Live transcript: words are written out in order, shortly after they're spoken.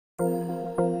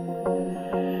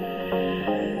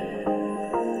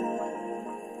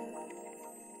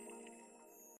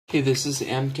Hey, this is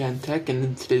AmCan Tech, and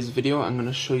in today's video I'm going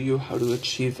to show you how to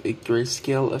achieve a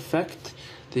grayscale effect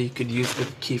that you could use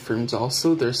with keyframes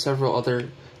also. There are several other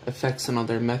effects and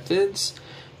other methods.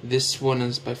 This one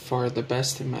is by far the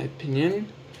best in my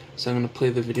opinion, so I'm going to play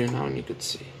the video now and you could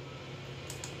see.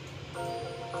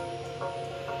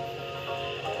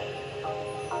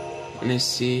 And I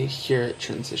see here it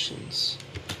transitions.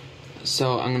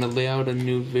 So I'm going to lay out a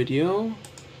new video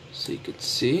so you could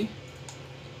see.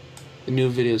 The new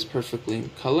video is perfectly in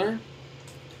color,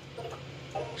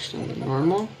 just in the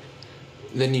normal.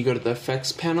 Then you go to the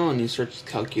effects panel and you search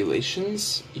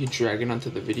calculations. You drag it onto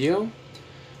the video.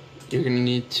 You're going to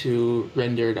need to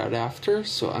render it out after,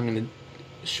 so I'm going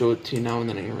to show it to you now and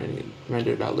then I'm going to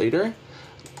render it out later.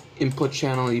 Input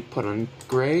channel you put on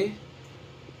gray,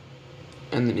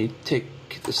 and then you take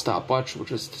the stopwatch,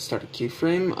 which is to start a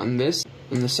keyframe, on this,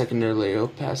 and the secondary layer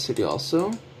opacity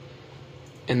also.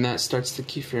 And that starts the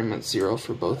keyframe at 0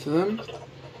 for both of them.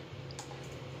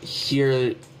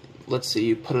 Here, let's say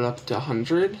you put it up to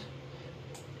 100.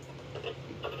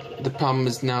 The problem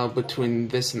is now between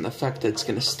this and the effect, it's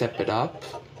going to step it up.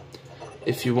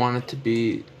 If you want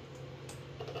it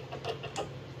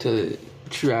to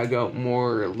drag out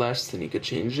more or less, then you could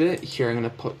change it. Here I'm going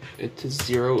to put it to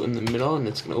 0 in the middle, and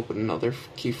it's going to open another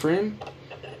keyframe.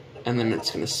 And then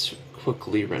it's going to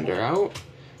quickly render out.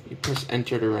 You press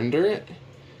enter to render it.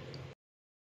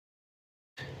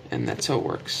 And that's how it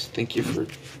works. Thank you for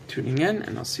tuning in,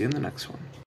 and I'll see you in the next one.